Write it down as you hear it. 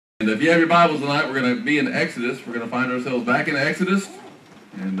And if you have your Bibles tonight, we're going to be in Exodus. We're going to find ourselves back in Exodus.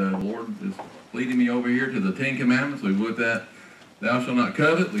 And the Lord is leading me over here to the Ten Commandments. We've looked at thou shalt not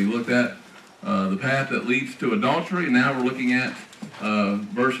covet. We looked at the path that leads to adultery. And now we're looking at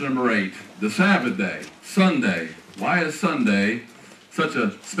verse number 8. The Sabbath day, Sunday. Why is Sunday such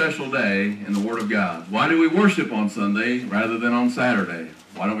a special day in the Word of God? Why do we worship on Sunday rather than on Saturday?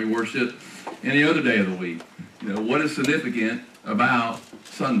 Why don't we worship any other day of the week? You know, what is significant about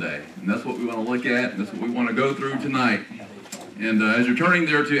Sunday? And that's what we want to look at, and that's what we want to go through tonight. And as you're turning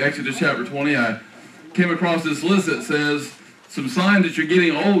there to Exodus chapter 20, I came across this list that says some signs that you're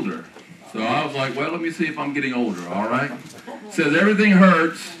getting older. So I was like, well, let me see if I'm getting older, all right? It says everything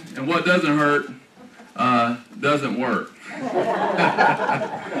hurts, and what doesn't hurt doesn't work.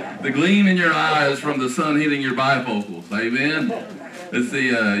 The gleam in your eyes from the sun hitting your bifocals. Amen? Let's see,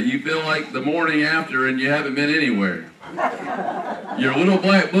 you feel like the morning after and you haven't been anywhere. Your little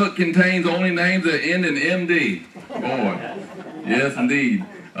black book contains only names that end in MD. Boy, yes indeed.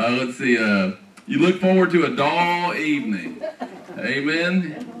 Let's see, you look forward to a dull evening.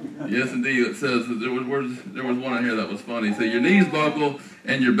 Amen? Yes indeed. It says, there was one in here that was funny. So your knees buckle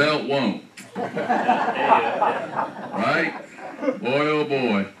and your belt won't. Right? Boy, oh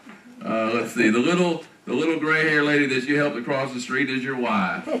boy. Let's see, the little gray-haired lady that you helped across the street is your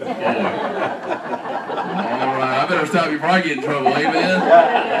wife. Boy. All right, I better stop before I get in trouble, amen?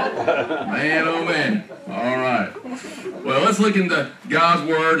 Man, oh man. All right. Well, let's look into God's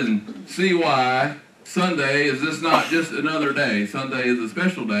Word and see why Sunday is not just another day. Sunday is a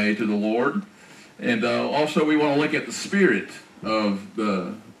special day to the Lord. And also we want to look at the spirit of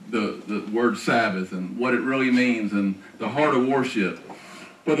the word Sabbath and what it really means and the heart of worship.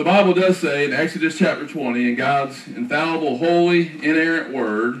 But the Bible does say in Exodus chapter 20, in God's infallible, holy, inerrant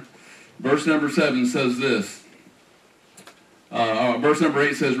word, verse number 7 says this. Verse number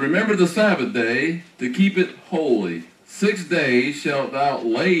 8 says, remember the Sabbath day to keep it holy. 6 days shalt thou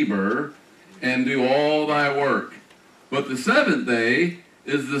labor and do all thy work. But the seventh day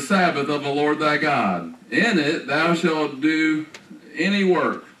is the Sabbath of the Lord thy God. In it thou shalt do any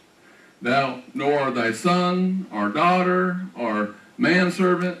work. Thou, nor thy son, or daughter, or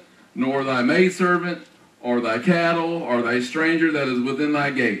manservant, nor thy maidservant, or thy cattle, or thy stranger that is within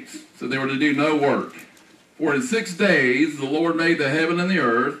thy gates. So they were to do no work. For in 6 days the Lord made the heaven and the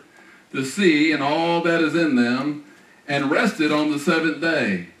earth, the sea, and all that is in them, and rested on the seventh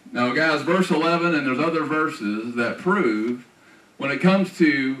day. Now guys, verse 11, and there's other verses that prove when it comes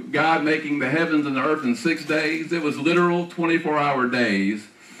to God making the heavens and the earth in 6 days, it was literal 24-hour days.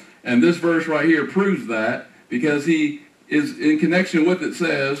 And this verse right here proves that, because he is in connection with it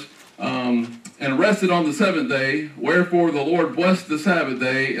says, and rested on the seventh day, wherefore the Lord blessed the Sabbath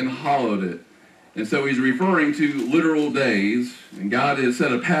day and hallowed it. And so he's referring to literal days, and God has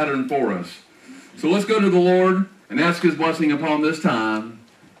set a pattern for us. So let's go to the Lord and ask his blessing upon this time,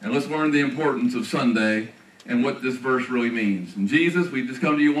 and let's learn the importance of Sunday and what this verse really means. And Jesus, we just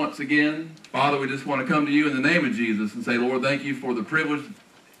come to you once again. Father, we just want to come to you in the name of Jesus and say, Lord, thank you for the privilege,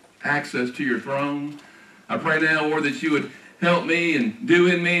 access to your throne. I pray now, Lord, that you would help me and do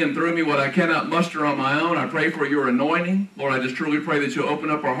in me and through me what I cannot muster on my own. I pray for your anointing. Lord, I just truly pray that you'll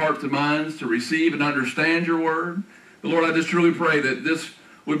open up our hearts and minds to receive and understand your word. But Lord, I just truly pray that this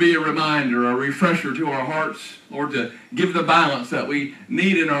would be a reminder, a refresher to our hearts, Lord, to give the balance that we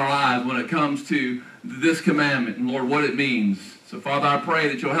need in our lives when it comes to this commandment and, Lord, what it means. So, Father, I pray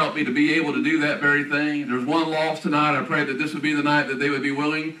that you'll help me to be able to do that very thing. If there's one lost tonight, I pray that this would be the night that they would be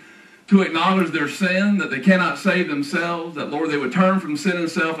willing to acknowledge their sin, that they cannot save themselves, that, Lord, they would turn from sin and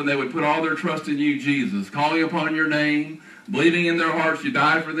self and they would put all their trust in you, Jesus, calling upon your name, believing in their hearts you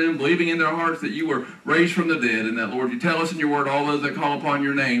died for them, believing in their hearts that you were raised from the dead, and that, Lord, you tell us in your word, all those that call upon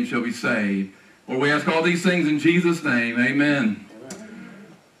your name shall be saved. Lord, we ask all these things in Jesus' name. Amen.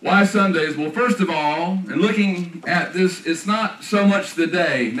 Why Sundays? Well, first of all, and looking at this, it's not so much the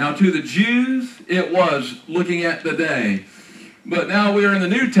day. Now, to the Jews, it was looking at the day. But now we are in the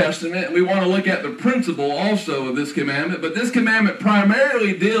New Testament, and we want to look at the principle also of this commandment. But this commandment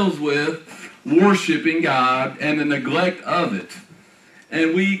primarily deals with worshiping God and the neglect of it.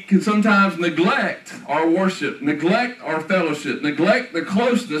 And we can sometimes neglect our worship, neglect our fellowship, neglect the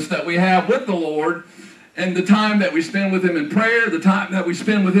closeness that we have with the Lord, and the time that we spend with him in prayer, the time that we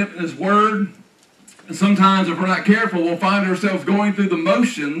spend with him in his word. And sometimes, if we're not careful, we'll find ourselves going through the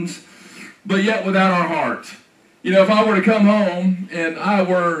motions, but yet without our heart. You know, if I were to come home and I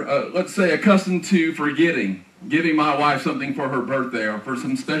were, let's say, accustomed to giving my wife something for her birthday or for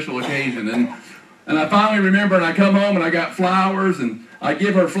some special occasion, and I finally remember, and I come home and I got flowers, and I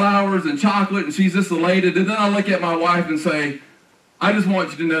give her flowers and chocolate, and she's just elated, and then I look at my wife and say, I just want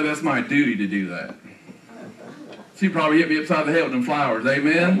you to know that's my duty to do that. She probably hit me upside the head with them flowers,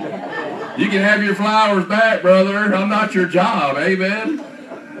 amen? You can have your flowers back, brother. I'm not your job, amen?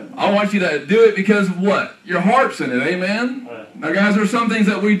 I want you to do it because of what? Your heart's in it, amen? Now, guys, there's some things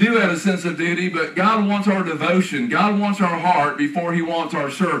that we do have a sense of duty, but God wants our devotion. God wants our heart before he wants our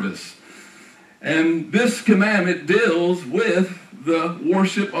service. And this commandment deals with the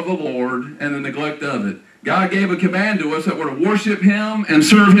worship of the Lord and the neglect of it. God gave a command to us that we're to worship him and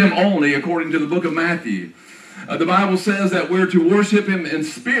serve him only, according to the book of Matthew. The Bible says that we're to worship him in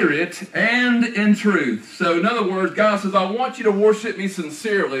spirit and in truth. So in other words, God says, I want you to worship me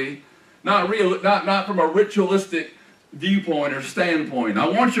sincerely, not from a ritualistic viewpoint or standpoint. I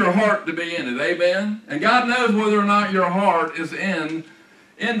want your heart to be in it, amen? And God knows whether or not your heart is into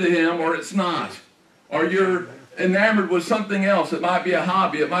him or it's not. Or you're enamored with something else. It might be a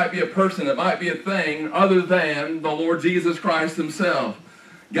hobby, it might be a person, it might be a thing other than the Lord Jesus Christ himself.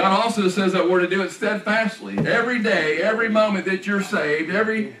 God also says that we're to do it steadfastly. Every day, every moment that you're saved,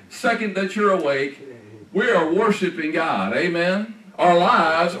 every second that you're awake, we are worshiping God. Amen? Our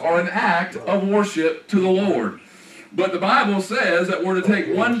lives are an act of worship to the Lord. But the Bible says that we're to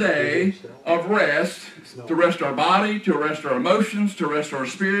take one day of rest, to rest our body, to rest our emotions, to rest our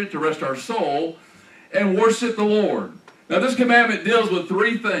spirit, to rest our soul, and worship the Lord. Now this commandment deals with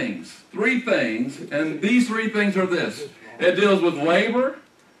three things, and these three things are this. It deals with labor,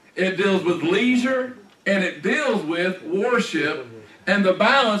 it deals with leisure, and it deals with worship and the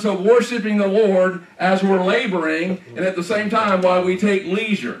balance of worshiping the Lord as we're laboring and at the same time while we take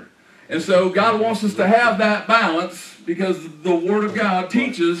leisure. And so God wants us to have that balance because the Word of God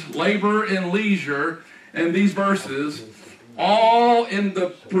teaches labor and leisure in these verses, all in the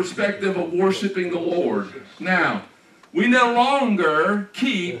perspective of worshiping the Lord. Now, we no longer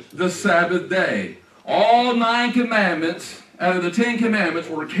keep the Sabbath day. All 9 commandments out of the 10 commandments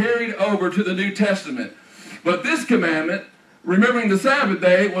were carried over to the New Testament. But this commandment, remembering the Sabbath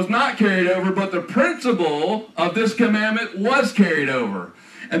day, was not carried over, but the principle of this commandment was carried over.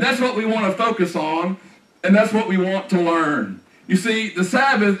 And that's what we want to focus on, and that's what we want to learn. You see, the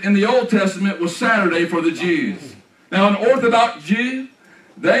Sabbath in the Old Testament was Saturday for the Jews. Now, an Orthodox Jew,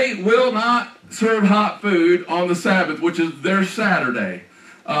 they will not serve hot food on the Sabbath, which is their Saturday.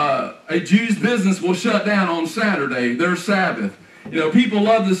 A Jew's business will shut down on Saturday, their Sabbath. You know, people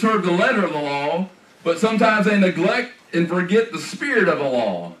love to serve the letter of the law, but sometimes they neglect and forget the spirit of the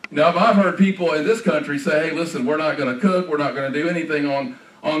law. Now, I've heard people in this country say, hey, listen, we're not going to cook, we're not going to do anything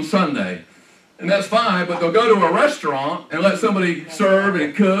on Sunday. And that's fine, but they'll go to a restaurant and let somebody serve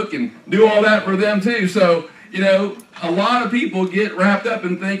and cook and do all that for them too. So, you know, a lot of people get wrapped up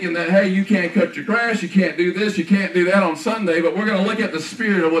in thinking that, hey, you can't cut your grass, you can't do this, you can't do that on Sunday, but we're going to look at the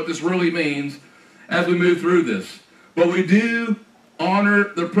spirit of what this really means as we move through this. But we do honor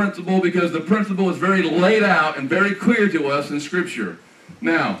the principle because the principle is very laid out and very clear to us in Scripture.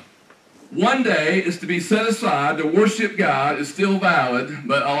 Now, one day is to be set aside to worship God is still valid,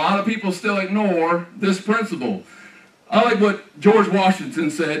 but a lot of people still ignore this principle. I like what George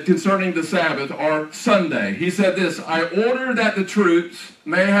Washington said concerning the Sabbath or Sunday. He said this, I order that the troops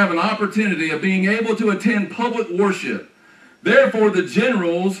may have an opportunity of being able to attend public worship. Therefore, the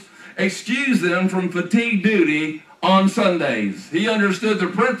generals excuse them from fatigue duty on Sundays. He understood the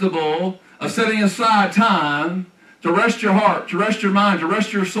principle of setting aside time to rest your heart, to rest your mind, to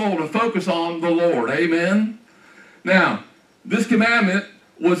rest your soul, to focus on the Lord. Amen? Now, this commandment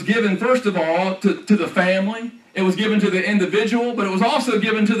was given, first of all, to the family. It was given to the individual, but it was also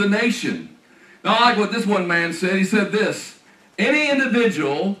given to the nation. Now, I like what this one man said. He said this, any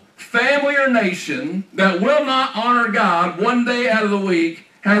individual, family, or nation that will not honor God one day out of the week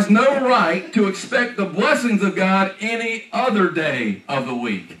has no right to expect the blessings of God any other day of the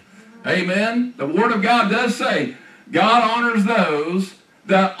week. Amen? The Word of God does say, God honors those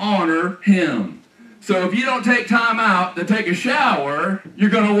that honor Him. So if you don't take time out to take a shower, you're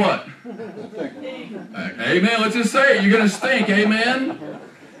going to what? Amen. Let's just say it. You're going to stink. Amen.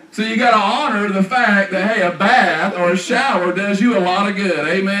 So you got to honor the fact that, hey, a bath or a shower does you a lot of good.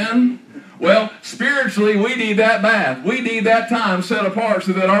 Amen. Well, spiritually, we need that bath. We need that time set apart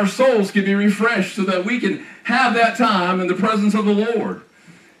so that our souls can be refreshed, so that we can have that time in the presence of the Lord.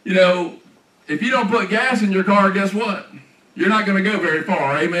 You know, if you don't put gas in your car, guess what? You're not going to go very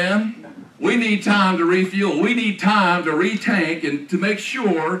far. Amen. We need time to refuel. We need time to retank and to make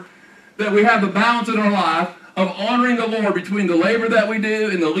sure that we have the balance in our life of honoring the Lord between the labor that we do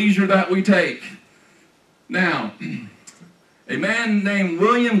and the leisure that we take. Now, a man named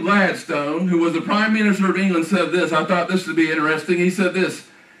William Gladstone, who was the Prime Minister of England, said this. I thought this would be interesting. He said this,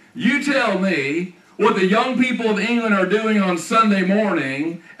 you tell me what the young people of England are doing on Sunday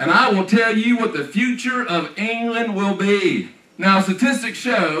morning, and I will tell you what the future of England will be. Now, statistics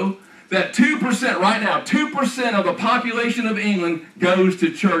show that 2%, right now, 2% of the population of England goes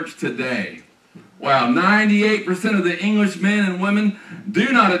to church today. Wow, 98% of the English men and women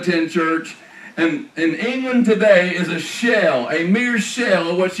do not attend church, and England today is a shell, a mere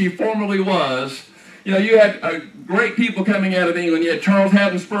shell of what she formerly was. You know, you had great people coming out of England. You had Charles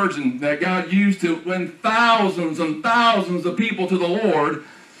Haddon Spurgeon that God used to win thousands and thousands of people to the Lord,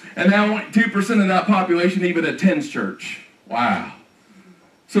 and now only 2% of that population even attends church. Wow.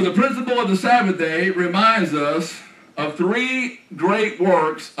 So the principle of the Sabbath day reminds us of three great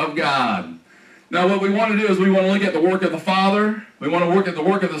works of God. Now what we want to do is we want to look at the work of the Father, we want to look at the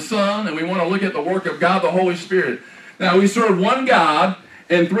work of the Son, and we want to look at the work of God the Holy Spirit. Now we serve one God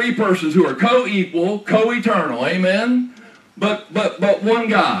and three persons who are co-equal, co-eternal, amen? But one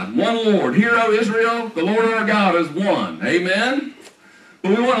God, one Lord. Hear, O Israel, the Lord our God is one, amen?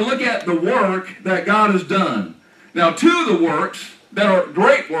 But we want to look at the work that God has done. Now two of the works that are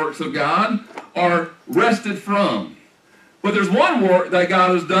great works of God are rested from. But there's one work that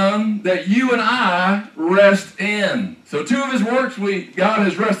God has done that you and I rest in. So two of his works God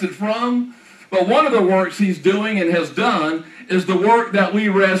has rested from, but one of the works he's doing and has done is the work that we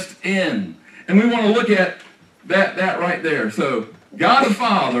rest in. And we want to look at that right there. So God the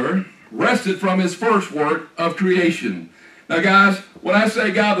Father rested from his first work of creation. Now guys, when I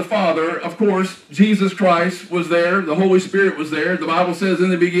say God the Father, of course, Jesus Christ was there, the Holy Spirit was there. The Bible says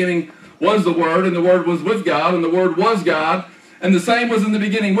in the beginning was the Word, and the Word was with God, and the Word was God, and the same was in the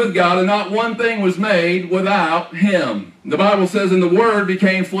beginning with God, and not one thing was made without him. The Bible says, and the Word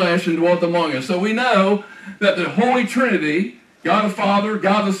became flesh and dwelt among us. So we know that the Holy Trinity, God the Father,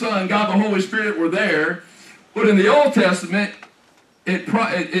 God the Son, God the Holy Spirit were there, but in the Old Testament,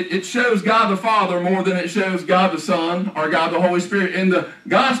 it shows God the Father more than it shows God the Son or God the Holy Spirit. In the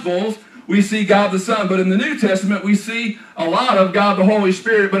Gospels, we see God the Son, but in the New Testament, we see a lot of God the Holy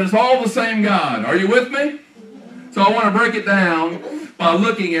Spirit, but it's all the same God. Are you with me? So I want to break it down by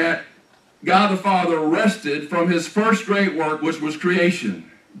looking at God the Father rested from his first great work, which was creation.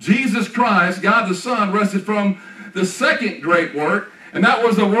 Jesus Christ, God the Son, rested from the second great work, and that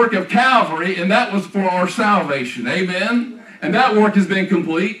was the work of Calvary, and that was for our salvation. Amen? And that work has been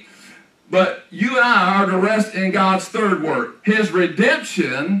complete. But you and I are to rest in God's third work, his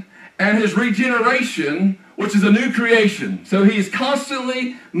redemption and his regeneration, which is a new creation. So he's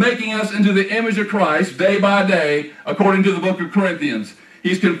constantly making us into the image of Christ day by day, according to the book of Corinthians.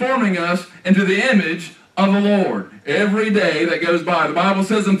 He's conforming us into the image of the Lord every day that goes by. The Bible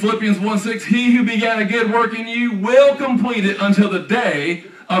says in Philippians 1:6, he who began a good work in you will complete it until the day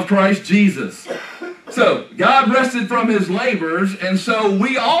of Christ Jesus. So God rested from his labors, and so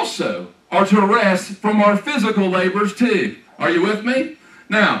we also are to rest from our physical labors too. Are you with me?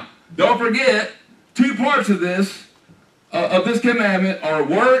 Now, don't forget, two parts of this commandment are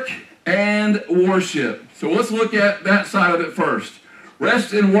work and worship. So let's look at that side of it first.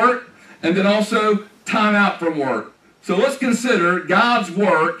 Rest and work, and then also time out from work. So let's consider God's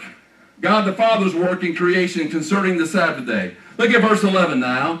work, God the Father's work in creation concerning the Sabbath day. Look at verse 11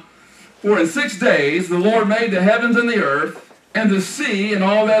 now. For in 6 days the Lord made the heavens and the earth, and the sea and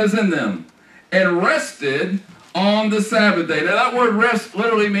all that is in them, and rested on the Sabbath day. Now that word rest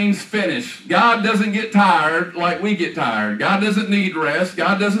literally means finish. God doesn't get tired like we get tired. God doesn't need rest.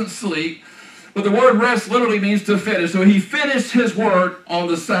 God doesn't sleep. But the word rest literally means to finish. So he finished his work on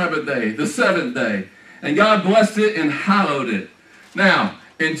the Sabbath day, the seventh day. And God blessed it and hallowed it. Now,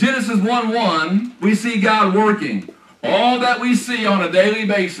 in Genesis 1:1, we see God working. All that we see on a daily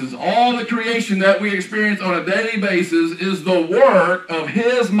basis, all the creation that we experience on a daily basis is the work of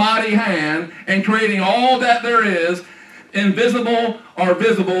his mighty hand in creating all that there is, invisible or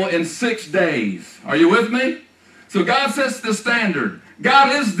visible, in 6 days. Are you with me? So God sets the standard.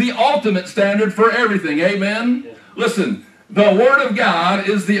 God is the ultimate standard for everything. Amen? Yeah. Listen, the Word of God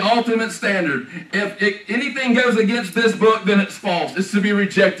is the ultimate standard. If anything goes against this book, then it's false. It's to be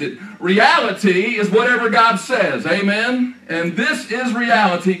rejected. Reality is whatever God says. Amen? And this is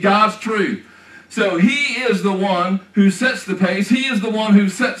reality, God's truth. So he is the one who sets the pace. He is the one who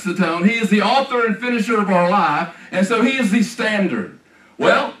sets the tone. He is the author and finisher of our life. And so he is the standard.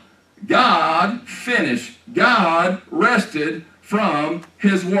 Well, God finished. God rested from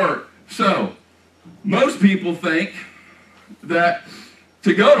his work. So, most people think that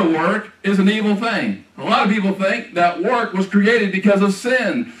to go to work is an evil thing. A lot of people think that work was created because of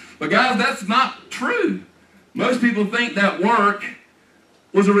sin. But guys, that's not true. Most people think that work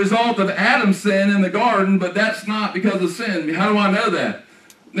was a result of Adam's sin in the garden, but that's not because of sin. How do I know that?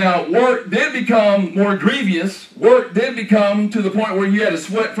 Now, work did become more grievous. Work did become to the point where you had to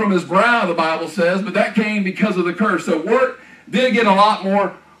sweat from his brow, the Bible says, but that came because of the curse. So work did get a lot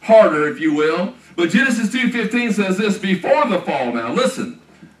more harder, if you will. But Genesis 2:15 says this, before the fall. Now, listen.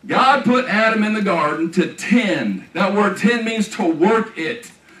 God put Adam in the garden to tend. That word tend means to work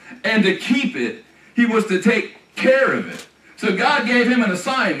it and to keep it. He was to take care of it. So God gave him an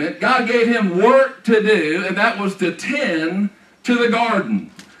assignment. God gave him work to do, and that was to tend to the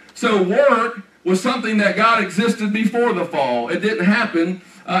garden. So work was something that God existed before the fall. It didn't happen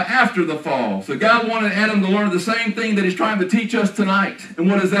after the fall. So God wanted Adam to learn the same thing that he's trying to teach us tonight. And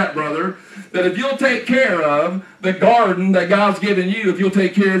what is that, brother? That if you'll take care of the garden that God's given you, if you'll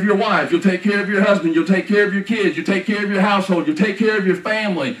take care of your wife, you'll take care of your husband, you'll take care of your kids, you'll take care of your household, you'll take care of your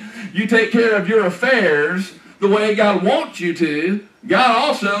family, you take care of your affairs the way God wants you to, God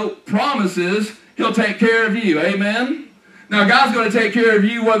also promises he'll take care of you. Amen? Now, God's going to take care of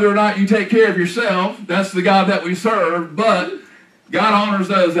you whether or not you take care of yourself. That's the God that we serve. But God honors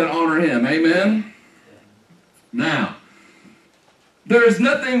those that honor him. Amen? Now, there is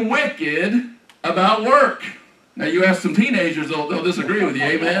nothing wicked about work. Now, you ask some teenagers, they'll disagree with you.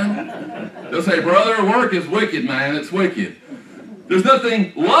 Amen? They'll say, brother, work is wicked, man. It's wicked. There's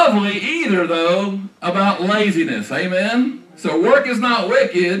nothing lovely either, though, about laziness. Amen? So work is not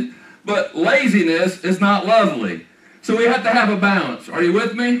wicked, but laziness is not lovely. So we have to have a balance. Are you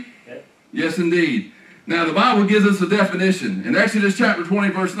with me? Okay. Yes, indeed. Now, the Bible gives us a definition. In Exodus chapter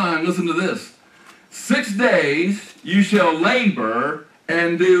 20, verse 9, listen to this. 6 days you shall labor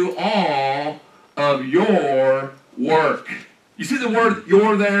and do all of your work. You see the word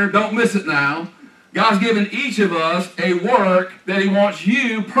your there? Don't miss it now. God's given each of us a work that he wants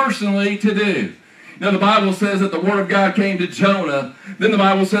you personally to do. Now, the Bible says that the word of God came to Jonah. Then the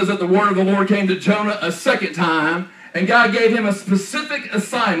Bible says that the word of the Lord came to Jonah a second time. And God gave him a specific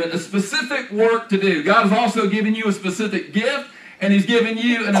assignment, a specific work to do. God has also given you a specific gift, and he's given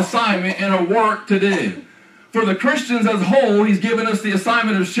you an assignment and a work to do. For the Christians as a whole, he's given us the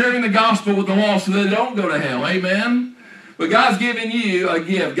assignment of sharing the gospel with the lost so they don't go to hell. Amen? But God's given you a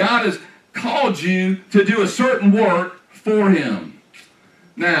gift. God has called you to do a certain work for him.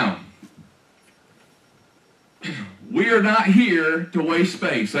 Now, we are not here to waste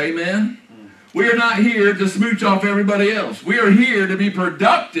space. Amen? We are not here to smooch off everybody else. We are here to be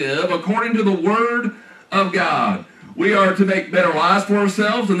productive according to the Word of God. We are to make better lives for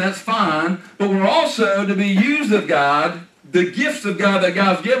ourselves, and that's fine. But we're also to be used of God. The gifts of God that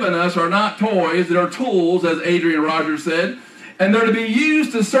God's given us are not toys. They're tools, as Adrian Rogers said. And they're to be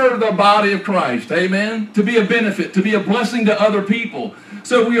used to serve the body of Christ. Amen? To be a benefit, to be a blessing to other people.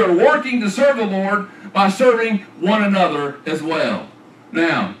 So we are working to serve the Lord by serving one another as well.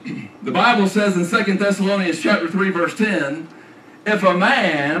 Now, the Bible says in 2 Thessalonians chapter 3, verse 10, if a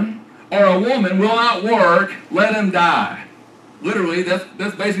man or a woman will not work, let him die. Literally,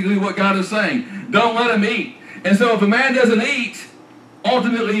 that's basically what God is saying. Don't let him eat. And so if a man doesn't eat,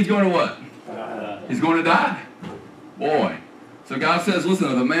 ultimately he's going to what? He's going to die. Boy. So God says, listen,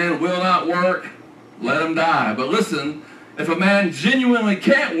 if a man will not work, let him die. But listen, if a man genuinely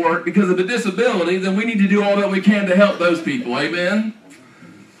can't work because of a disability, then we need to do all that we can to help those people. Amen?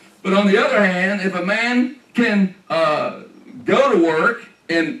 But on the other hand, if a man can go to work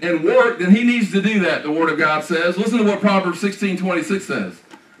and work, then he needs to do that, the Word of God says. Listen to what Proverbs 16:26 says.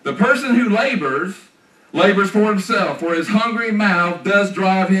 The person who labors for himself, for his hungry mouth does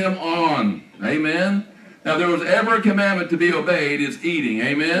drive him on. Amen? Now, if there was ever a commandment to be obeyed, it's eating.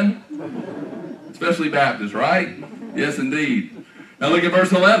 Amen? Especially Baptists, right? Yes, indeed. Now look at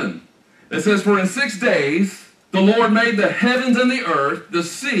verse 11. It says, for in 6 days the Lord made the heavens and the earth, the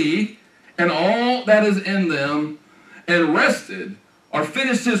sea, and all that is in them, and rested, or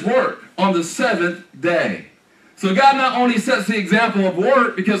finished his work, on the seventh day. So God not only sets the example of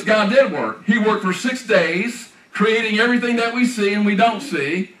work because God did work. He worked for 6 days, creating everything that we see and we don't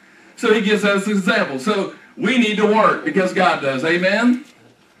see. So he gives us an example. So we need to work because God does. Amen?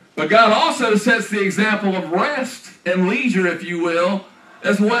 But God also sets the example of rest and leisure, if you will,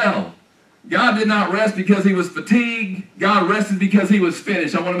 as well. God did not rest because he was fatigued. God rested because he was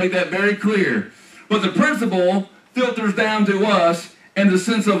finished. I want to make that very clear. But the principle filters down to us in the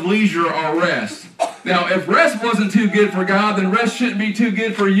sense of leisure or rest. Now, if rest wasn't too good for God, then rest shouldn't be too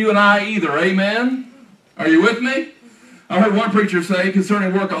good for you and I either. Amen? Are you with me? I heard one preacher say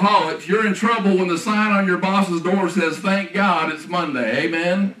concerning workaholics, you're in trouble when the sign on your boss's door says, thank God it's Monday.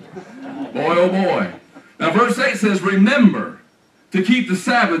 Amen? Boy, oh boy. Now, verse 8 says, remember to keep the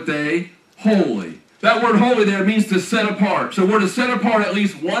Sabbath day holy. That word holy there means to set apart. So we're to set apart at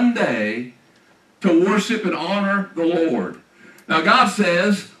least one day to worship and honor the Lord. Now God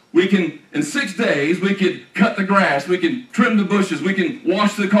says we can, in 6 days, we could cut the grass, we can trim the bushes, we can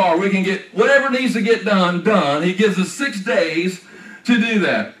wash the car, we can get whatever needs to get done. He gives us 6 days to do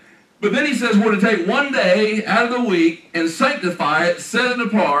that. But then he says we're to take 1 day out of the week and sanctify it, set it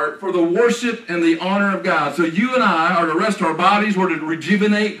apart for the worship and the honor of God. So you and I are to rest our bodies, we're to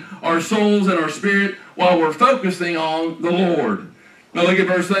rejuvenate our souls and our spirit while we're focusing on the Lord. Now look at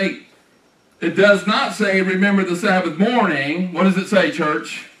verse 8. It does not say, remember the Sabbath morning. What does it say,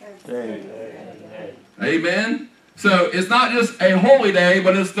 church? Amen. So it's not just a holy day,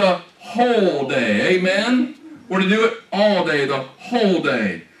 but it's the whole day. Amen. We're to do it all day, the whole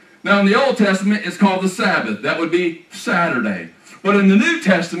day. Now in the Old Testament, it's called the Sabbath. That would be Saturday. But in the New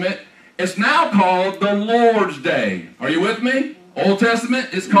Testament, it's now called the Lord's Day. Are you with me? Old Testament,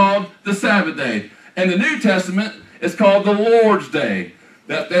 it's called the Sabbath day. And the New Testament, it's called the Lord's Day.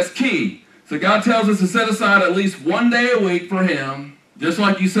 That's key. So God tells us to set aside at least 1 day a week for Him, just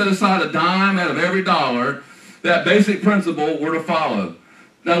like you set aside a dime out of every dollar. That basic principle we're to follow.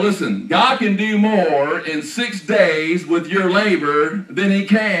 Now listen, God can do more in 6 days with your labor than He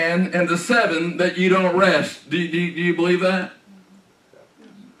can in the 7 that you don't rest. Do you believe that?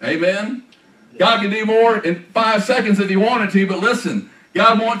 Amen? God can do more in 5 seconds if He wanted to, but listen,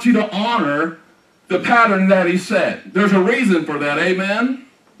 God wants you to honor the pattern that He set. There's a reason for that, amen?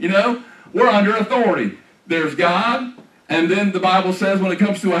 You know, we're under authority. There's God, and then the Bible says when it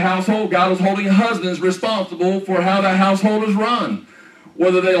comes to a household, God is holding husbands responsible for how that household is run.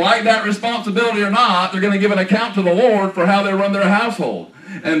 Whether they like that responsibility or not, they're going to give an account to the Lord for how they run their household.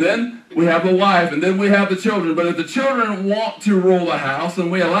 And then we have the wife, and then we have the children. But if the children want to rule the house,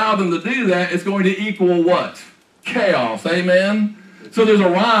 and we allow them to do that, it's going to equal what? Chaos. Amen? So there's a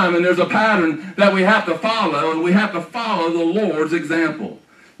rhyme and there's a pattern that we have to follow, and we have to follow the Lord's example.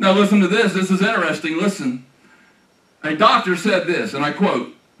 Now listen to this. This is interesting. Listen. A doctor said this, and I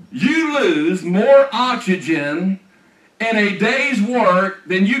quote, "You lose more oxygen in a day's work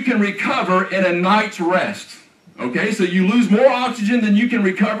than you can recover in a night's rest." Okay, so you lose more oxygen than you can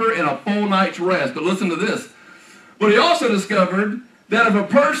recover in a full night's rest. But listen to this. But he also discovered that if a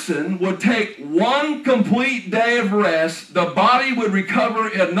person would take 1 complete day of rest, the body would recover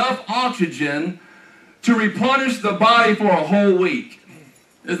enough oxygen to replenish the body for a whole week.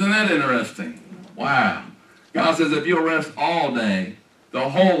 Isn't that interesting? Wow. God says if you'll rest all day, the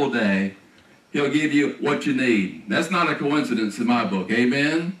whole day, He'll give you what you need. That's not a coincidence in my book.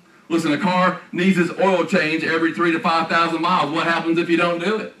 Amen? Listen, a car needs its oil change every 3,000 to 5,000 miles. What happens if you don't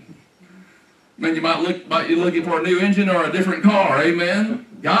do it? I mean, you might be looking for a new engine or a different car. Amen?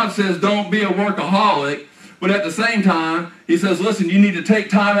 God says don't be a workaholic, but at the same time, He says, listen, you need to take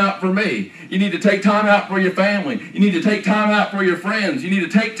time out for me. You need to take time out for your family. You need to take time out for your friends. You need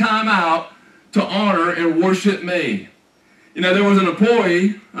to take time out to honor and worship me. You know, there was an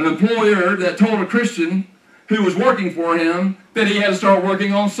employer that told a Christian who was working for him that he had to start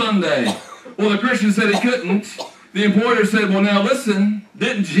working on Sunday. Well, the Christian said he couldn't. The employer said, well, now listen,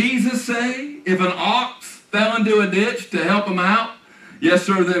 didn't Jesus say if an ox fell into a ditch to help him out? Yes,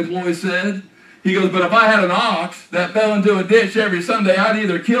 sir, the employee said. He goes, but if I had an ox that fell into a ditch every Sunday, I'd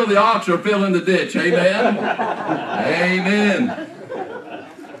either kill the ox or fill in the ditch. Amen? Amen.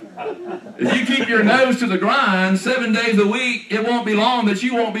 If you keep your nose to the grind 7 days a week, it won't be long that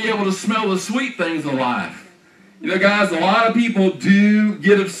you won't be able to smell the sweet things in life. You know, guys, a lot of people do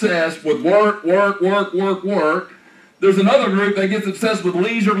get obsessed with work. There's another group that gets obsessed with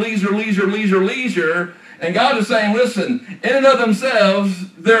leisure. And God is saying, listen, in and of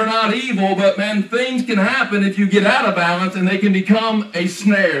themselves, they're not evil, but man, things can happen if you get out of balance, and they can become a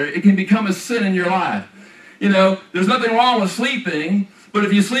snare. It can become a sin in your life. You know, there's nothing wrong with sleeping. But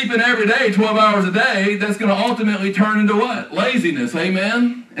if you sleep in every day, 12 hours a day, that's going to ultimately turn into what? Laziness,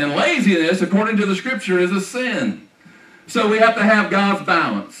 amen? And laziness, according to the Scripture, is a sin. So we have to have God's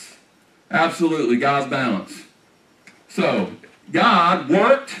balance. Absolutely, God's balance. So, God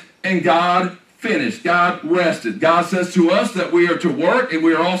worked and God finished. God rested. God says to us that we are to work and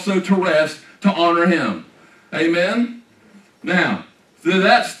we are also to rest to honor Him. Amen? Now, so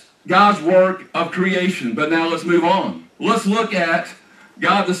that's God's work of creation. But now let's move on. Let's look at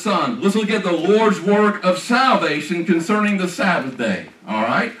God the Son. Let's look at the Lord's work of salvation concerning the Sabbath day. All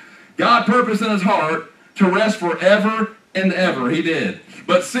right? God purposed in His heart to rest forever and ever. He did.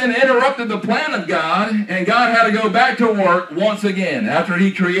 But sin interrupted the plan of God, and God had to go back to work once again. After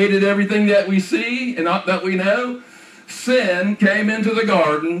He created everything that we see and that we know, sin came into the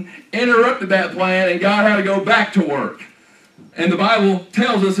garden, interrupted that plan, and God had to go back to work. And the Bible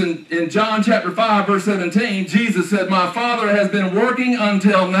tells us in John chapter 5, verse 17, Jesus said, my Father has been working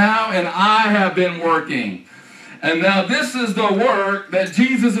until now, and I have been working. And now this is the work that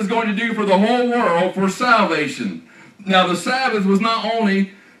Jesus is going to do for the whole world for salvation. Now the Sabbath was not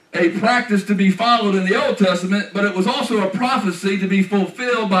only a practice to be followed in the Old Testament, but it was also a prophecy to be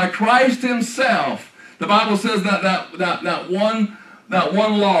fulfilled by Christ himself. The Bible says that one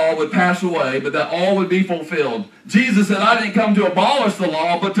law would pass away, but that all would be fulfilled. Jesus said, I didn't come to abolish the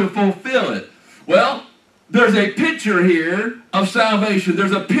law, but to fulfill it. Well, there's a picture here of salvation.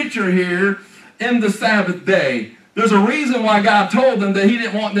 There's a picture here in the Sabbath day. There's a reason why God told them that he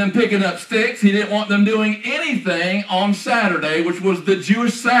didn't want them picking up sticks. He didn't want them doing anything on Saturday, which was the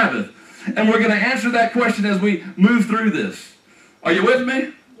Jewish Sabbath. And we're going to answer that question as we move through this. Are you with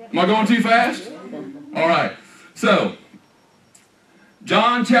me? Am I going too fast? All right. So,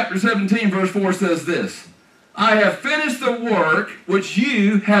 John chapter 17 verse 4 says this. I have finished the work which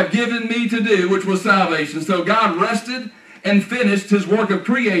you have given me to do, which was salvation. So God rested and finished his work of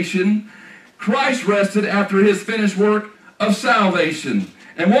creation. Christ rested after his finished work of salvation.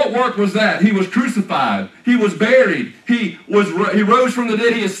 And what work was that? He was crucified. He was buried. He rose from the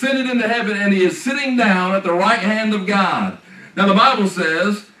dead. He ascended into heaven, and he is sitting down at the right hand of God. Now the Bible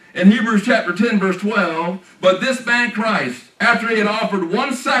says in Hebrews chapter 10 verse 12, but this man Christ, after he had offered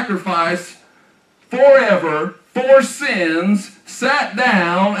one sacrifice forever for sins, sat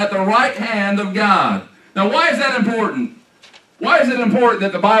down at the right hand of God. Now why is that important? Why is it important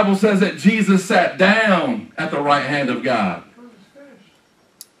that the Bible says that Jesus sat down at the right hand of God?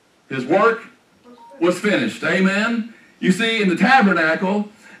 His work was finished. Amen? You see, in the tabernacle,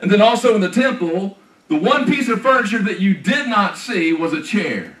 and then also in the temple, the one piece of furniture that you did not see was a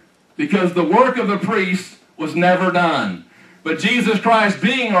chair, because the work of the priest was never done. But Jesus Christ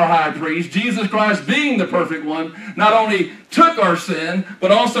being our high priest, Jesus Christ being the perfect one, not only took our sin,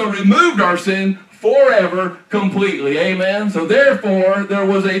 but also removed our sin forever, completely. Amen? So therefore, there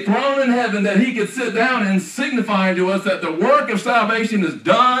was a throne in heaven that he could sit down and signify to us that the work of salvation is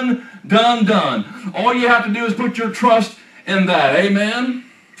done, done, done. All you have to do is put your trust in that. Amen?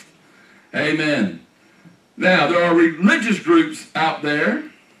 Amen. Now, there are religious groups out there,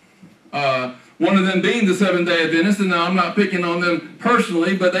 one of them being the Seventh-day Adventists, and now I'm not picking on them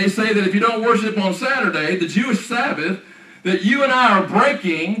personally, but they say that if you don't worship on Saturday, the Jewish Sabbath, that you and I are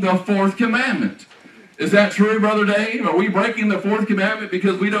breaking the fourth commandment. Is that true, Brother Dave? Are we breaking the fourth commandment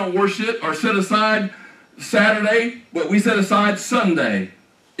because we don't worship or set aside Saturday, but we set aside Sunday?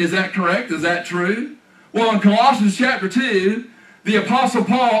 Is that correct? Is that true? Well, in Colossians chapter 2, the Apostle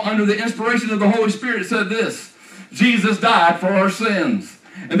Paul, under the inspiration of the Holy Spirit, said this: Jesus died for our sins.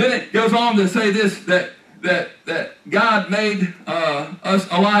 And then it goes on to say this, that God made us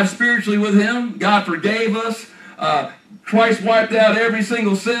alive spiritually with him. God forgave us. Christ wiped out every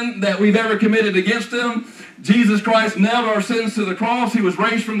single sin that we've ever committed against him. Jesus Christ nailed our sins to the cross. He was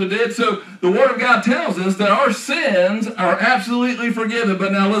raised from the dead. So the Word of God tells us that our sins are absolutely forgiven.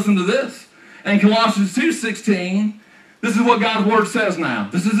 But now listen to this. In Colossians 2:16, this is what God's Word says now.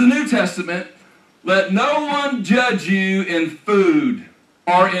 This is the New Testament. Let no one judge you in food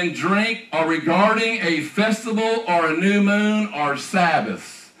or in drink or regarding a festival or a new moon or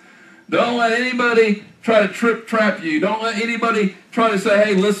Sabbaths. Don't let anybody try to trap you. Don't let anybody try to say,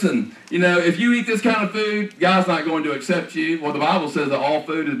 hey, listen, if you eat this kind of food, God's not going to accept you. Well, the Bible says that all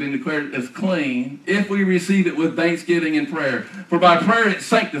food has been declared as clean if we receive it with thanksgiving and prayer. For by prayer it's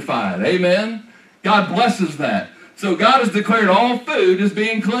sanctified. Amen? God blesses that. So God has declared all food as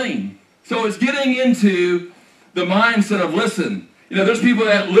being clean. So it's getting into the mindset of, listen, there's people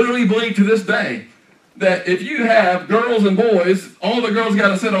that literally believe to this day that if you have girls and boys, all the girls got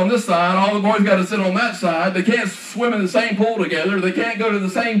to sit on this side, all the boys got to sit on that side. They can't swim in the same pool together. They can't go to the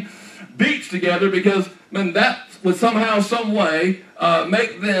same beach together because that would somehow, some way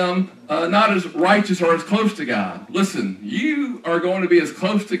make them not as righteous or as close to God. Listen, you are going to be as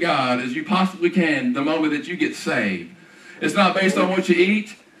close to God as you possibly can the moment that you get saved. It's not based on what you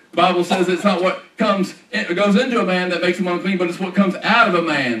eat. The Bible says it's not what goes into a man that makes him unclean, but it's what comes out of a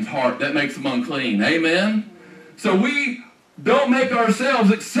man's heart that makes him unclean. Amen? So we don't make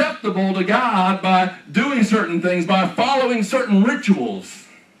ourselves acceptable to God by doing certain things, by following certain rituals.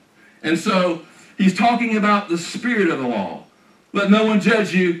 And so he's talking about the spirit of the law. Let no one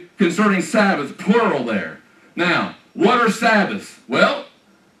judge you concerning Sabbath, plural there. Now, what are Sabbaths? Well,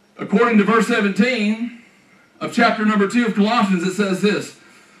 according to verse 17 of chapter number 2 of Colossians, it says this: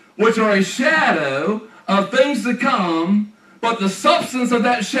 which are a shadow of things to come, but the substance of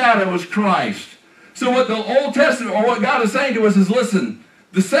that shadow is Christ. So what the Old Testament, or what God is saying to us is, listen,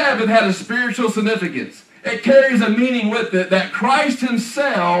 the Sabbath had a spiritual significance. It carries a meaning with it that Christ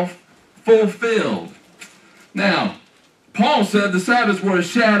himself fulfilled. Now, Paul said the Sabbaths were a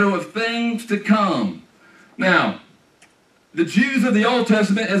shadow of things to come. Now, the Jews of the Old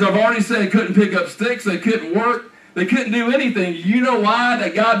Testament, as I've already said, couldn't pick up sticks. They couldn't work. They couldn't do anything. You know why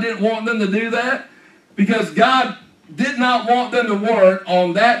that God didn't want them to do that? Because God did not want them to work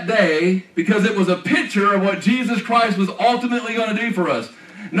on that day because it was a picture of what Jesus Christ was ultimately going to do for us.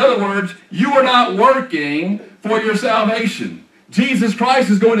 In other words, you are not working for your salvation. Jesus Christ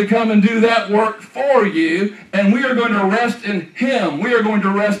is going to come and do that work for you, and we are going to rest in Him. We are going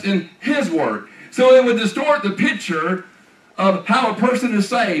to rest in His work. So it would distort the picture of how a person is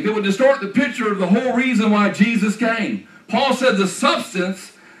saved. It would distort the picture of the whole reason why Jesus came. Paul said the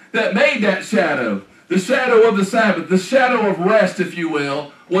substance that made that shadow, the shadow of the Sabbath, the shadow of rest, if you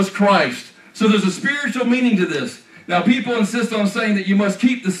will, was Christ. So there's a spiritual meaning to this. Now, people insist on saying that you must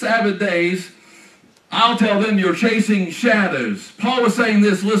keep the Sabbath days. I'll tell them you're chasing shadows. Paul was saying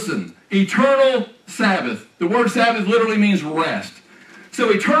this, listen, eternal Sabbath. The word Sabbath literally means rest. So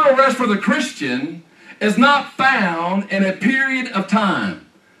eternal rest for the Christian is not found in a period of time.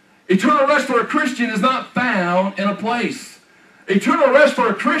 Eternal rest for a Christian is not found in a place. Eternal rest for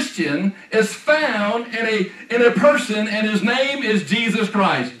a Christian is found in a person, and his name is Jesus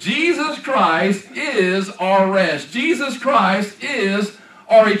Christ. Jesus Christ is our rest. Jesus Christ is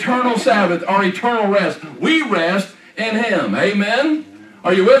our eternal Sabbath, our eternal rest. We rest in Him. Amen?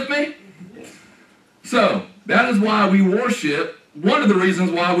 Are you with me? So, that is why we worship. One of the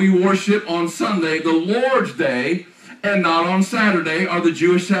reasons why we worship on Sunday, the Lord's Day, and not on Saturday or the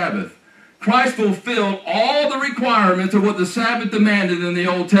Jewish Sabbath. Christ fulfilled all the requirements of what the Sabbath demanded in the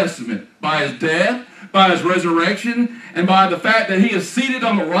Old Testament by His death, by His resurrection, and by the fact that He is seated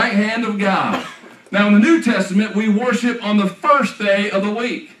on the right hand of God. Now in the New Testament, we worship on the first day of the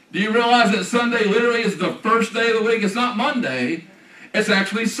week. Do you realize that Sunday literally is the first day of the week? It's not Monday. It's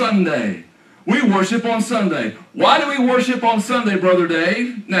actually Sunday. We worship on Sunday. Why do we worship on Sunday, Brother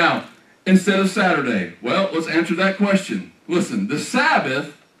Dave? Now, instead of Saturday? Well, let's answer that question. Listen, the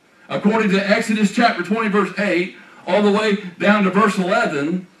Sabbath, according to Exodus chapter 20, verse 8, all the way down to verse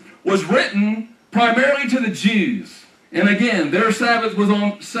 11, was written primarily to the Jews. And again, their Sabbath was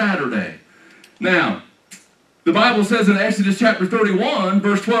on Saturday. Now, the Bible says in Exodus chapter 31,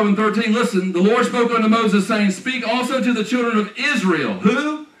 verse 12 and 13, listen, the Lord spoke unto Moses, saying, speak also to the children of Israel.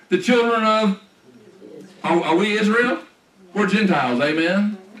 Who? The children of, are we Israel? We're Gentiles,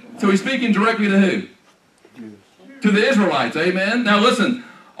 amen? So He's speaking directly to who? To the Israelites, amen? Now listen,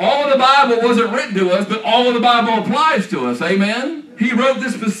 all of the Bible wasn't written to us, but all of the Bible applies to us, amen? He wrote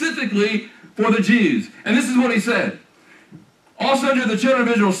this specifically for the Jews. And this is what He said. Also to the children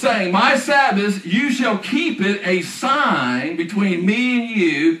of Israel, saying, my Sabbath, you shall keep it a sign between me and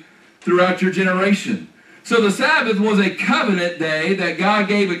you throughout your generation. So the Sabbath was a covenant day that God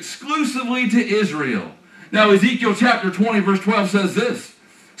gave exclusively to Israel. Now Ezekiel chapter 20 verse 12 says this,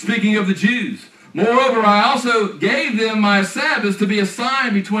 speaking of the Jews, moreover I also gave them my Sabbaths to be a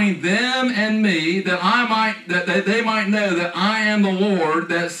sign between them and me, that they might know that I am the Lord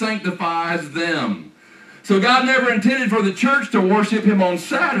that sanctifies them. So God never intended for the church to worship Him on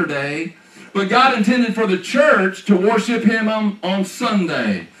Saturday, but God intended for the church to worship Him on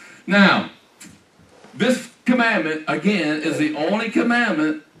Sunday. Now, this commandment, again, is the only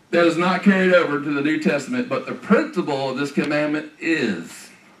commandment that is not carried over to the New Testament, but the principle of this commandment is.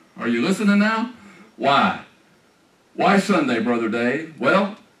 Are you listening now? Why? Why Sunday, Brother Dave?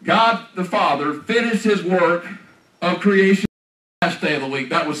 Well, God the Father finished His work of creation the last day of the week.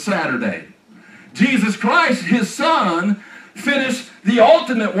 That was Saturday. Jesus Christ, His Son, finished the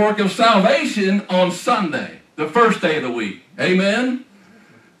ultimate work of salvation on Sunday, the first day of the week. Amen?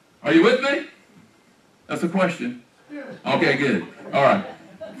 Are you with me? That's the question. Okay, good. All right.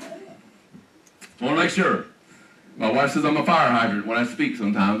 I want to make sure. My wife says I'm a fire hydrant when I speak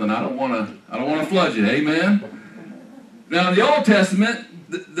sometimes, and I don't want to flood you. Amen? Now, in the Old Testament,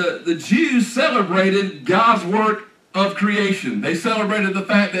 the Jews celebrated God's work of creation. They celebrated the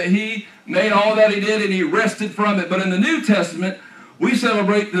fact that He made all that He did and He rested from it. But in the New Testament, we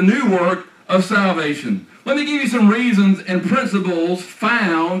celebrate the new work of salvation. Let me give you some reasons and principles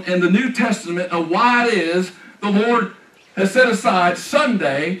found in the New Testament of why it is the Lord has set aside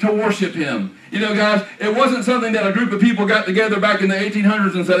Sunday to worship Him. You know, guys, it wasn't something that a group of people got together back in the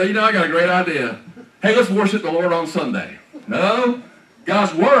 1800s and said, hey, you know, I got a great idea. Hey, let's worship the Lord on Sunday. No,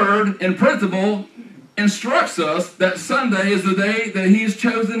 God's Word in principle instructs us that Sunday is the day that He has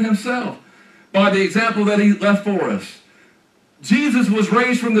chosen Himself by the example that He left for us. Jesus was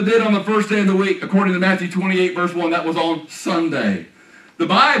raised from the dead on the first day of the week, according to Matthew 28, verse 1. That was on Sunday. The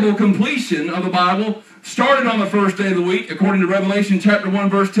Bible, completion of the Bible, started on the first day of the week, according to Revelation chapter 1,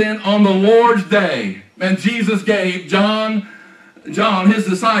 verse 10, on the Lord's day. And Jesus gave John John, his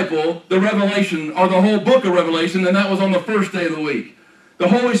disciple, the Revelation, or the whole book of Revelation, and that was on the first day of the week. The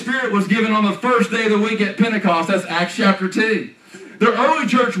Holy Spirit was given on the first day of the week at Pentecost. That's Acts chapter 2. The early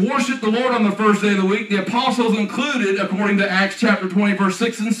church worshiped the Lord on the first day of the week, the apostles included, according to Acts chapter 20, verse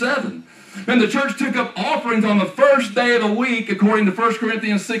 6 and 7. And the church took up offerings on the first day of the week, according to 1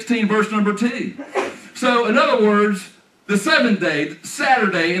 Corinthians 16, verse number 2. So, in other words, the seventh day,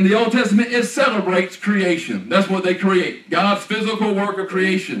 Saturday, in the Old Testament, it celebrates creation. That's what they create, God's physical work of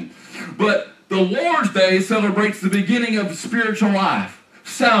creation. But the Lord's Day celebrates the beginning of spiritual life,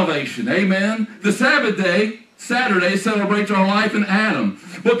 salvation. Amen? The Sabbath day, Saturday, celebrates our life in Adam.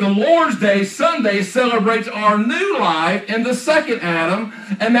 But the Lord's Day, Sunday, celebrates our new life in the second Adam,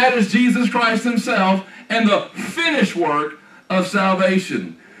 and that is Jesus Christ himself and the finished work of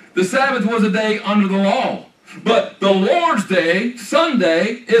salvation. The Sabbath was a day under the law. But the Lord's Day,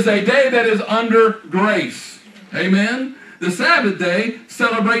 Sunday, is a day that is under grace. Amen? The Sabbath day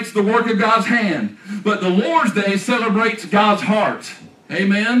celebrates the work of God's hand. But the Lord's Day celebrates God's heart.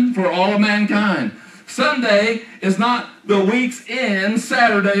 Amen? For all of mankind. Sunday is not the week's end,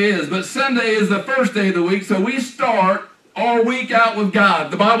 Saturday is. But Sunday is the first day of the week, so we start our week out with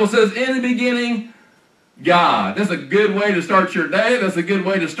God. The Bible says, in the beginning, God. That's a good way to start your day. That's a good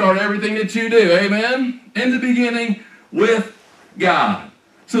way to start everything that you do. Amen? In the beginning, with God.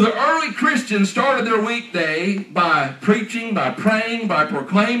 So the early Christians started their weekday by preaching, by praying, by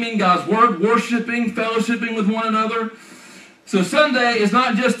proclaiming God's word, worshiping, fellowshipping with one another. So Sunday is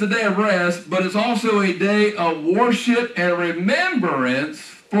not just a day of rest, but it's also a day of worship and remembrance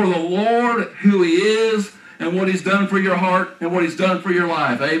for the Lord, who he is, and what he's done for your heart, and what he's done for your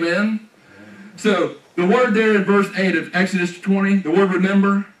life. Amen? So the word there in verse 8 of Exodus 20, the word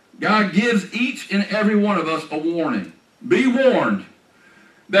remember, God gives each and every one of us a warning. Be warned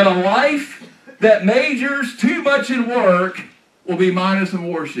that a life that majors too much in work will be minus in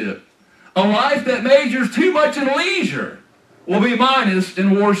worship. A life that majors too much in leisure will be minus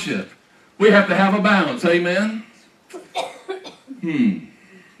in worship. We have to have a balance. Amen?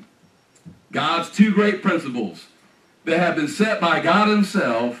 God's two great principles that have been set by God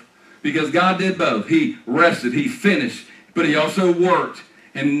himself, because God did both. He rested, he finished, but he also worked.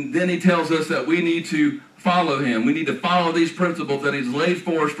 And then he tells us that we need to follow him. We need to follow these principles that he's laid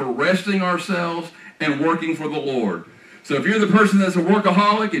for us for resting ourselves and working for the Lord. So if you're the person that's a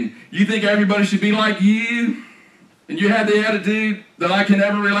workaholic and you think everybody should be like you, and you have the attitude that I can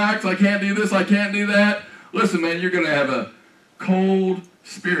never relax, I can't do this, I can't do that, listen, man, you're going to have a cold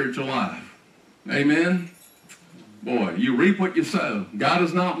spiritual life. Amen? Boy, you reap what you sow. God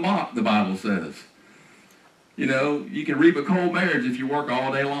is not mocked, the Bible says. You know, you can reap a cold marriage if you work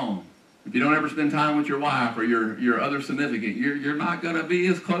all day long. If you don't ever spend time with your wife or your other significant, you're not going to be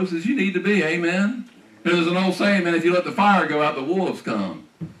as close as you need to be. Amen? There's an old saying, man, if you let the fire go out, the wolves come.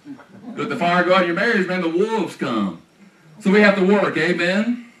 Let the fire go out in your marriage, man, the wolves come. So we have to work.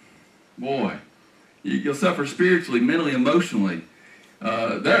 Amen? Boy, you'll suffer spiritually, mentally, emotionally.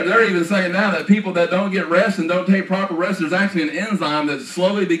 They're even saying now that people that don't get rest and don't take proper rest, there's actually an enzyme that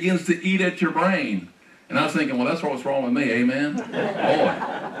slowly begins to eat at your brain. And I was thinking, well, that's what's wrong with me. Amen?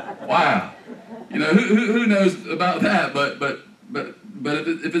 Boy, wow. You know, who knows about that? But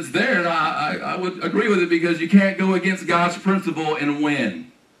if it's there, I would agree with it, because you can't go against God's principle and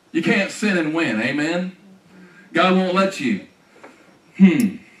win. You can't sin and win. Amen? God won't let you.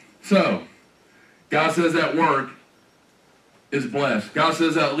 So, God says that work is blessed. God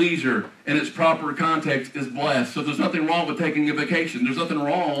says that leisure in its proper context is blessed. So there's nothing wrong with taking a vacation. There's nothing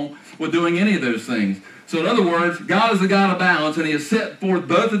wrong with doing any of those things. So in other words, God is the God of balance, and he has set forth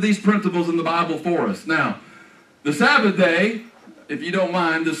both of these principles in the Bible for us. Now, the Sabbath day, if you don't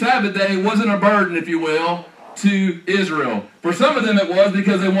mind, the Sabbath day wasn't a burden, if you will, to Israel. For some of them it was,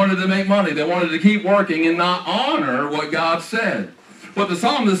 because they wanted to make money. They wanted to keep working and not honor what God said. But the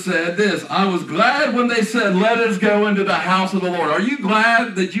psalmist said this, I was glad when they said, let us go into the house of the Lord. Are you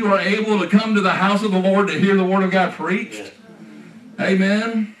glad that you are able to come to the house of the Lord to hear the word of God preached?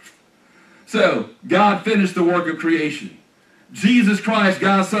 Amen? So, God finished the work of creation. Jesus Christ,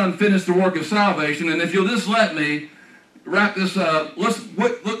 God's Son, finished the work of salvation. And if you'll just let me wrap this up, let's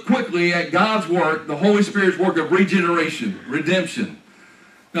look quickly at God's work, the Holy Spirit's work of regeneration, redemption.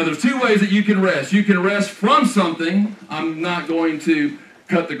 Now, there's two ways that you can rest. You can rest from something. I'm not going to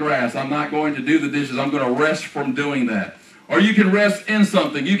cut the grass. I'm not going to do the dishes. I'm going to rest from doing that. Or you can rest in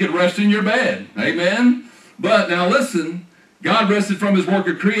something. You can rest in your bed. Amen? But now listen, God rested from his work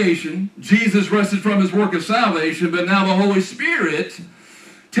of creation. Jesus rested from his work of salvation. But now the Holy Spirit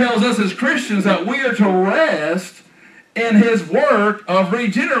tells us as Christians that we are to rest in his work of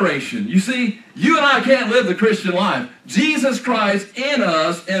regeneration. You see, you and I can't live the Christian life. Jesus Christ in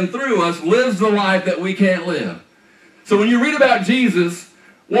us and through us lives the life that we can't live. So when you read about Jesus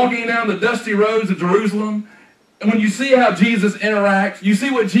walking down the dusty roads of Jerusalem, and when you see how Jesus interacts, you see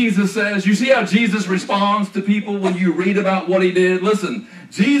what Jesus says, you see how Jesus responds to people when you read about what he did. Listen,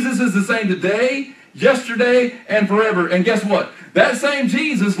 Jesus is the same today, yesterday, and forever. And guess what? That same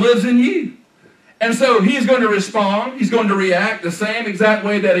Jesus lives in you. And so he's going to respond, he's going to react the same exact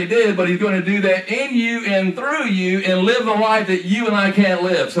way that he did, but he's going to do that in you and through you and live the life that you and I can't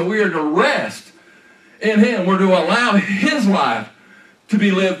live. So we are to rest in him. We're to allow his life to be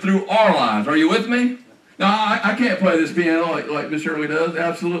lived through our lives. Are you with me? Now, I can't play this piano like Miss Shirley does.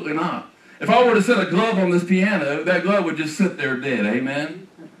 Absolutely not. If I were to set a glove on this piano, that glove would just sit there dead. Amen?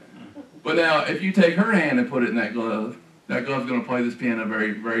 But now, if you take her hand and put it in that glove's going to play this piano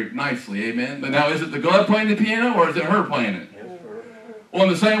very, very nicely. Amen? But now, is it the glove playing the piano, or is it her playing it? Well, in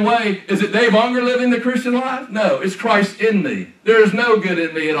the same way, is it Dave Ungar living the Christian life? No, it's Christ in me. There is no good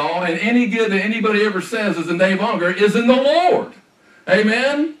in me at all, and any good that anybody ever says is in Dave Ungar is in the Lord.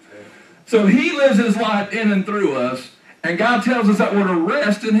 Amen? So he lives his life in and through us, and God tells us that we're to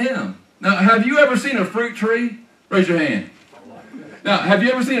rest in him. Now, have you ever seen a fruit tree? Raise your hand. Now, have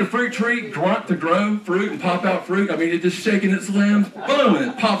you ever seen a fruit tree grunt to grow fruit and pop out fruit? I mean, it's just shaking its limbs, boom,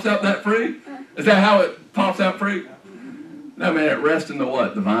 and it pops out that fruit. Is that how it pops out fruit? No, man, it rests in the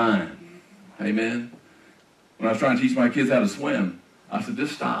what? The vine. Amen. When I was trying to teach my kids how to swim, I said,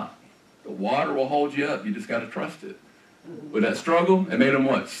 just stop. The water will hold you up. You just got to trust it. With that struggle, it made them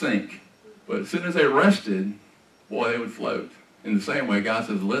what? Sink. But as soon as they rested, boy, they would float. In the same way, God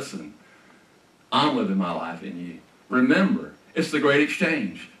says, listen, I'm living my life in you. Remember, it's the great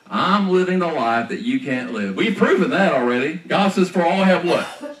exchange. I'm living the life that you can't live. We've proven that already. God says, for all have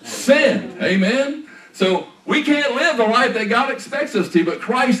what? Sinned. Amen? So we can't live the life that God expects us to, but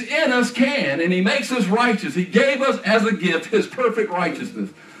Christ in us can, and he makes us righteous. He gave us as a gift his perfect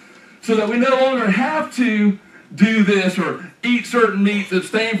righteousness, so that we no longer have to do this or eat certain meats,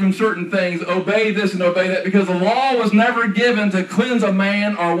 abstain from certain things, obey this and obey that, because the law was never given to cleanse a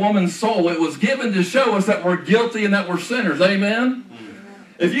man or woman's soul. It was given to show us that we're guilty and that we're sinners. Amen?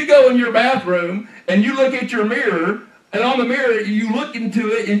 If you go in your bathroom and you look at your mirror, and on the mirror you look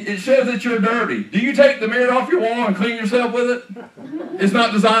into it and it shows that you're dirty, do you take the mirror off your wall and clean yourself with it? It's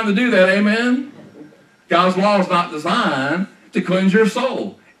not designed to do that. Amen? God's law is not designed to cleanse your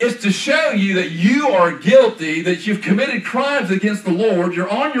soul. It's to show you that you are guilty, that you've committed crimes against the Lord, you're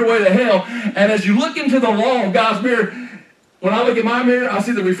on your way to hell, and as you look into the law of God's mirror, when I look at my mirror, I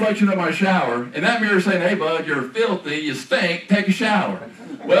see the reflection of my shower, and that mirror is saying, hey bud, you're filthy, you stink, take a shower.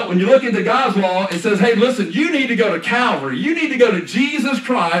 Well, when you look into God's law, it says, hey listen, you need to go to Calvary, you need to go to Jesus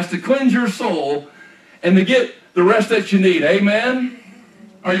Christ to cleanse your soul, and to get the rest that you need. Amen?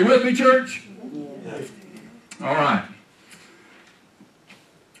 Are you with me, church? All right.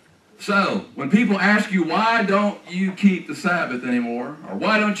 So, when people ask you, why don't you keep the Sabbath anymore? Or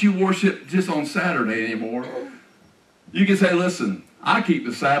why don't you worship just on Saturday anymore? You can say, listen, I keep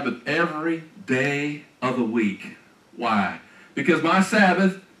the Sabbath every day of the week. Why? Because my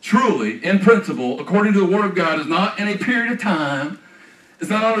Sabbath, truly, in principle, according to the Word of God, is not in a period of time. It's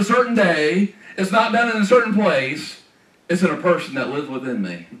not on a certain day. It's not done in a certain place. It's in a person that lives within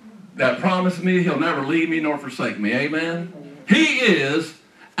me, that promised me he'll never leave me nor forsake me. Amen? He is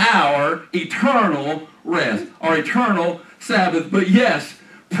our eternal rest, our eternal Sabbath. But yes,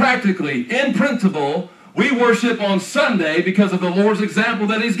 practically, in principle, we worship on Sunday because of the Lord's example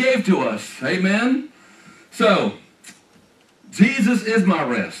that he's gave to us. Amen? So, Jesus is my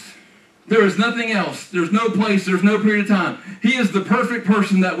rest. There is nothing else. There's no place. There's no period of time. He is the perfect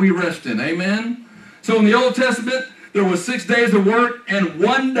person that we rest in. Amen? So in the Old Testament, there was 6 days of work and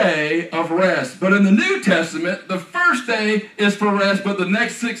 1 day of rest. But in the New Testament, the first day is for rest, but the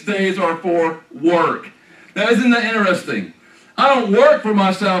next 6 days are for work. Now, isn't that interesting? I don't work for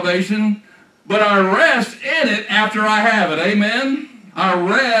my salvation, but I rest in it after I have it. Amen? I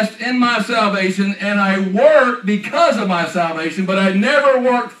rest in my salvation, and I work because of my salvation, but I never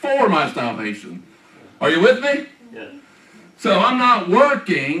work for my salvation. Are you with me? Yeah. So I'm not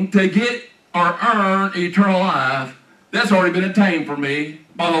working to get or earn eternal life. That's already been attained for me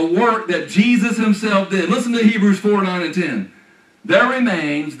by the work that Jesus himself did. Listen to Hebrews 4, 9, and 10. There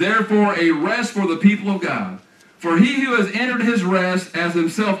remains, therefore, a rest for the people of God. For he who has entered his rest as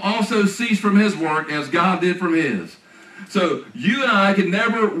himself also ceased from his work as God did from his. So you and I can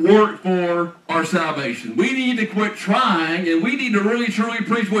never work for our salvation. We need to quit trying, and we need to really truly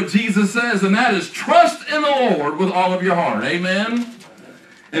preach what Jesus says, and that is trust in the Lord with all of your heart. Amen?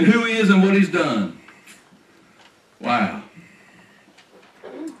 And who he is and what he's done. Wow.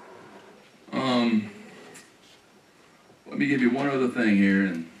 Let me give you one other thing here,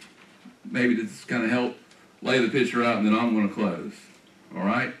 and maybe this kind of help lay the picture out, and then I'm going to close. All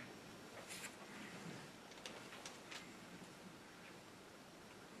right?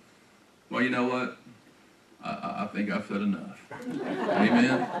 Well, you know what? I think I've said enough.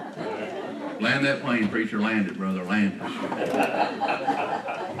 Amen? Land that plane, preacher. Land it, brother. Land it.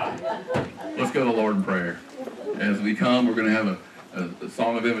 Let's go to the Lord in prayer. As we come, we're going to have a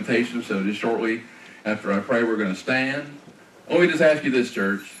song of invitation, so just shortly after I pray, we're going to stand. Let me just ask you this,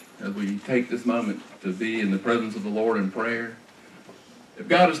 church, as we take this moment to be in the presence of the Lord in prayer. If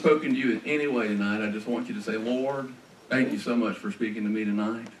God has spoken to you in any way tonight, I just want you to say, Lord, thank you so much for speaking to me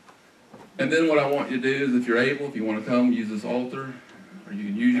tonight. And then what I want you to do is, if you're able, if you want to come, use this altar, or you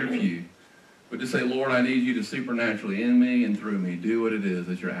can use your pew. But just say, Lord, I need you to supernaturally in me and through me do what it is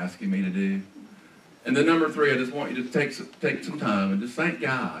that you're asking me to do. And then number 3, I just want you to take some time and just thank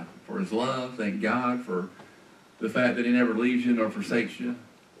God for his love. Thank God for the fact that he never leaves you nor forsakes you,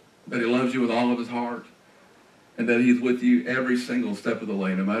 that he loves you with all of his heart, and that he's with you every single step of the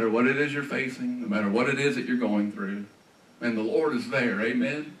way, no matter what it is you're facing, no matter what it is that you're going through. And the Lord is there,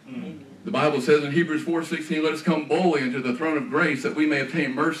 amen? Mm-hmm. The Bible says in Hebrews 4:16, let us come boldly into the throne of grace that we may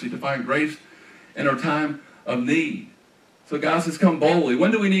obtain mercy to find grace in our time of need. So God says, come boldly.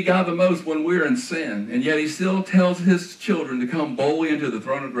 When do we need God the most? When we're in sin. And yet he still tells his children to come boldly into the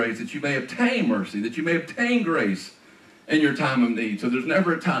throne of grace that you may obtain mercy, that you may obtain grace in your time of need. So there's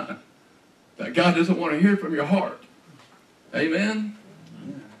never a time that God doesn't want to hear from your heart. Amen?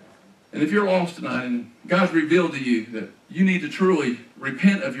 And if you're lost tonight and God's revealed to you that you need to truly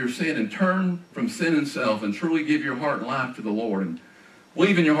repent of your sin and turn from sin and self and truly give your heart and life to the Lord and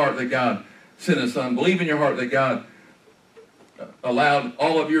believe in your heart that God sent his son, believe in your heart that God allowed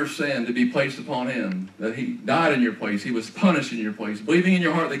all of your sin to be placed upon him, that he died in your place, he was punished in your place, believing in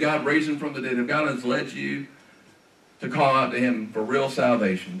your heart that God raised him from the dead, if God has led you to call out to him for real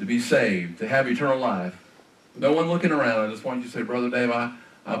salvation, to be saved, to have eternal life, no one looking around, I just want you to say, Brother Dave, I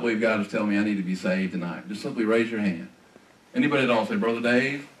believe God is telling me I need to be saved tonight. Just simply raise your hand. Anybody at all say, Brother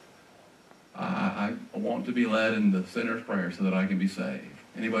Dave, I want to be led in the sinner's prayer so that I can be saved.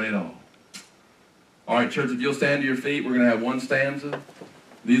 Anybody at all? All right, church, if you'll stand to your feet, we're going to have one stanza.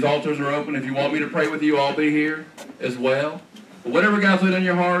 These altars are open. If you want me to pray with you, I'll be here as well. But whatever God's laid on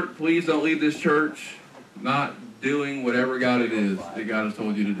your heart, please don't leave this church not doing whatever God it is that God has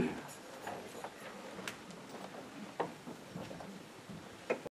told you to do.